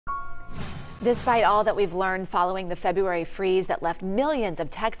Despite all that we've learned following the February freeze that left millions of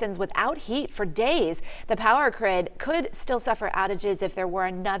Texans without heat for days, the power grid could still suffer outages if there were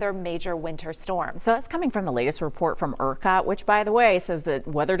another major winter storm. So that's coming from the latest report from ERCOT, which, by the way, says that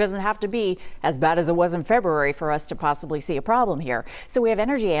weather doesn't have to be as bad as it was in February for us to possibly see a problem here. So we have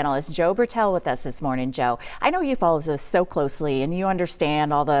energy analyst Joe Bertel with us this morning. Joe, I know you follow this so closely and you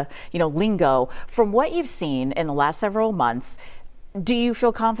understand all the lingo. From what you've seen in the last several months, do you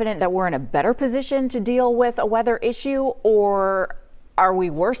feel confident that we're in a better position to deal with a weather issue, or are we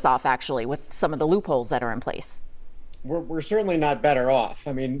worse off actually with some of the loopholes that are in place? We're certainly not better off.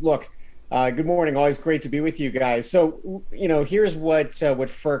 I mean, look, good morning. Always great to be with you guys. So, here's what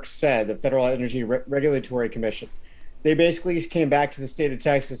FERC said, the Federal Energy Regulatory Commission. They basically came back to the state of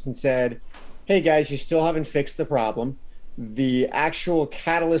Texas and said, hey guys, you still haven't fixed the problem. The actual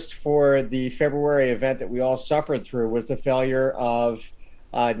catalyst for the February event that we all suffered through was the failure of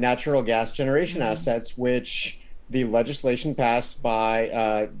natural gas generation assets, which the legislation passed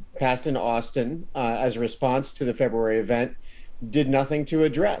in Austin as a response to the February event did nothing to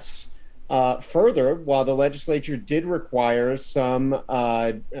address. Further, while the legislature did require some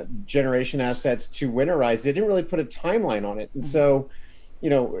generation assets to winterize, they didn't really put a timeline on it. And so,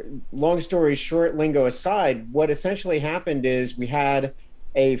 long story short, lingo aside, what essentially happened is we had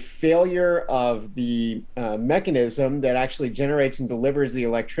a failure of the mechanism that actually generates and delivers the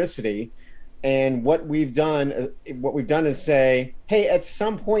electricity. And what we've done is say, hey, at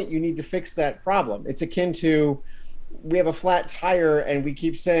some point you need to fix that problem. It's akin to, we have a flat tire and we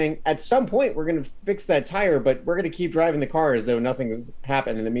keep saying at some point we're going to fix that tire, but we're going to keep driving the car as though nothing has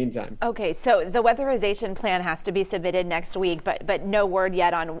happened in the meantime. Okay, so the weatherization plan has to be submitted next week, but no word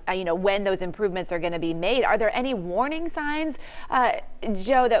yet on when those improvements are going to be made. Are there any warning signs,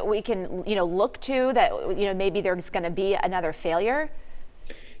 Joe, that we can look to that maybe there's going to be another failure?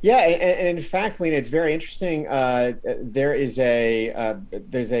 Yeah, and in fact, Lena, it's very interesting. There's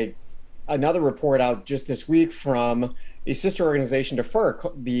another report out just this week from a sister organization to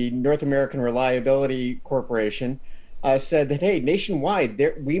FERC, the North American Reliability Corporation, said that, hey, nationwide,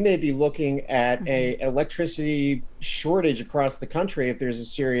 we may be looking at an electricity shortage across the country if there's a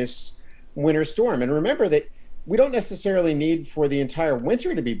serious winter storm. And remember that we don't necessarily need for the entire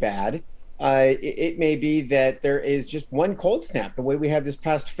winter to be bad. It may be that there is just one cold snap, the way we had this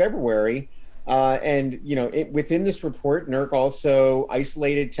past February. Within this report, NERC also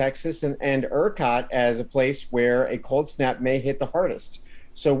isolated Texas and ERCOT as a place where a cold snap may hit the hardest.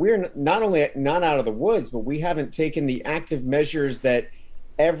 So we're not only not out of the woods, but we haven't taken the active measures that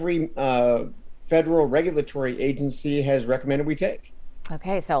every federal regulatory agency has recommended we take.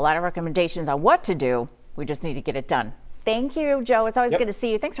 Okay, so a lot of recommendations on what to do. We just need to get it done. Thank you, Joe. It's always good to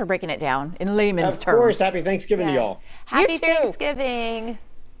see you. Thanks for breaking it down in layman's terms. Of course. Happy Thanksgiving to y'all. Happy Thanksgiving.